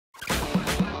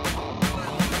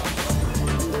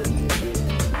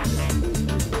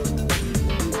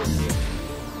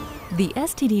The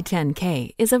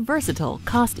STD-10K is a versatile,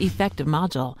 cost-effective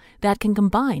module that can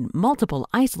combine multiple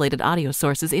isolated audio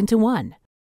sources into one,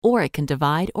 or it can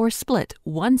divide or split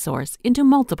one source into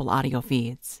multiple audio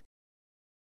feeds.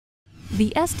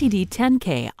 The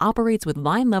STD-10K operates with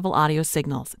line-level audio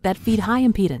signals that feed high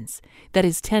impedance, that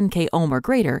is 10K ohm or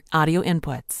greater, audio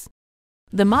inputs.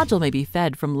 The module may be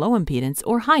fed from low impedance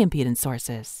or high impedance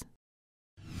sources.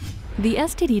 The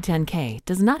STD-10K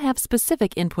does not have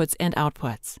specific inputs and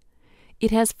outputs. It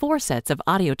has 4 sets of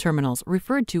audio terminals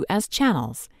referred to as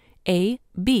channels, A,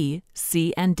 B,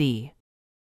 C, and D.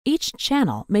 Each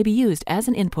channel may be used as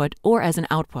an input or as an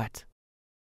output.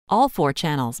 All 4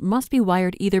 channels must be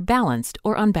wired either balanced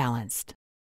or unbalanced.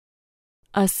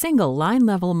 A single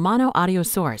line-level mono audio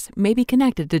source may be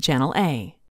connected to channel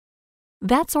A.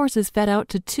 That source is fed out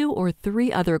to 2 or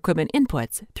 3 other equipment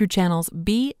inputs through channels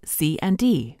B, C, and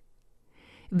D.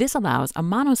 This allows a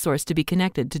mono source to be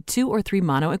connected to 2 or 3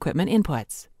 mono equipment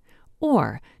inputs,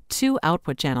 or 2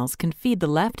 output channels can feed the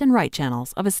left and right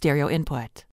channels of a stereo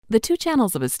input. The 2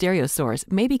 channels of a stereo source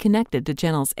may be connected to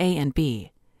channels A and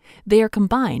B. They are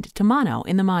combined to mono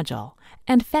in the module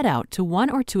and fed out to 1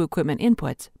 or 2 equipment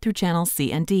inputs through channels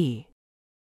C and D.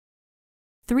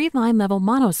 3 line-level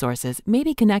mono sources may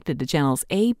be connected to channels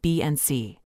A, B, and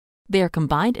C. They are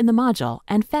combined in the module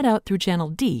and fed out through channel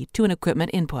D to an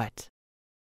equipment input.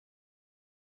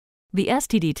 The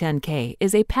STD-10K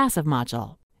is a passive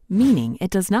module, meaning it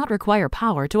does not require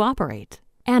power to operate,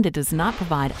 and it does not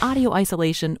provide audio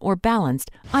isolation or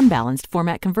balanced, unbalanced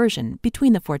format conversion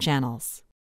between the 4 channels.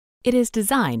 It is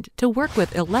designed to work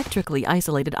with electrically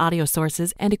isolated audio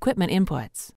sources and equipment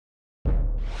inputs.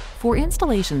 For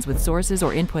installations with sources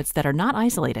or inputs that are not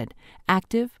isolated,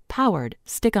 active, powered,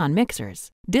 stick-on mixers,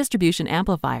 distribution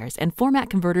amplifiers, and format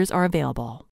converters are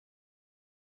available.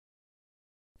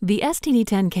 The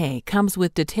STD-10K comes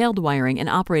with detailed wiring and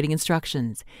operating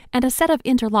instructions and a set of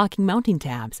interlocking mounting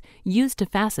tabs used to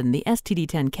fasten the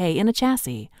STD-10K in a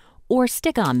chassis or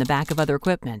stick on the back of other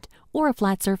equipment or a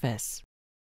flat surface.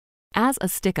 As a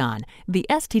stick-on, the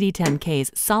STD-10K's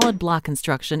solid block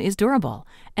construction is durable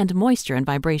and moisture and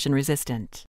vibration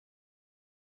resistant.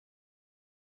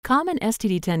 Common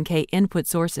STD-10K input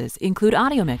sources include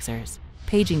audio mixers,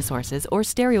 paging sources, or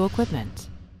stereo equipment.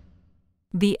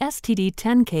 The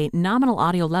STD-10K nominal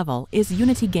audio level is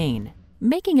unity gain,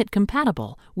 making it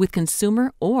compatible with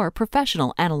consumer or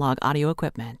professional analog audio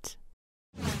equipment.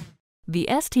 The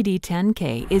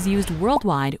STD-10K is used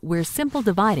worldwide where simple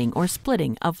dividing or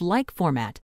splitting of like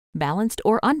format, balanced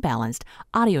or unbalanced,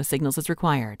 audio signals is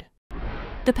required.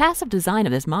 The passive design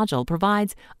of this module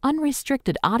provides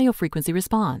unrestricted audio frequency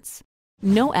response,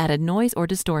 no added noise or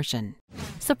distortion,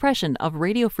 suppression of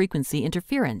radio frequency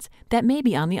interference that may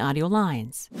be on the audio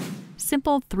lines,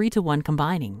 simple 3-to-1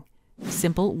 combining,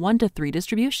 simple 1-to-3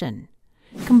 distribution,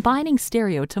 combining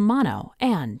stereo to mono,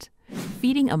 and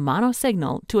feeding a mono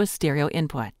signal to a stereo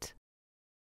input.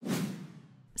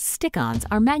 Stick-ons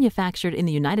are manufactured in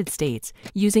the United States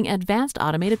using advanced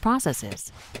automated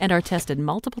processes and are tested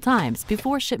multiple times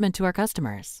before shipment to our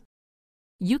customers.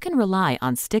 You can rely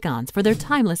on stick-ons for their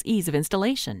timeless ease of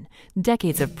installation,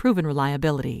 decades of proven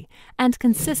reliability, and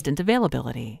consistent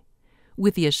availability,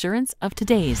 with the assurance of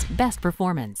today's best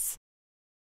performance.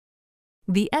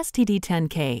 The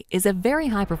STD-10K is a very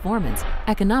high-performance,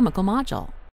 economical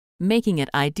module, making it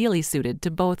ideally suited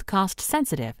to both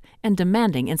cost-sensitive and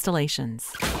demanding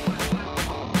installations.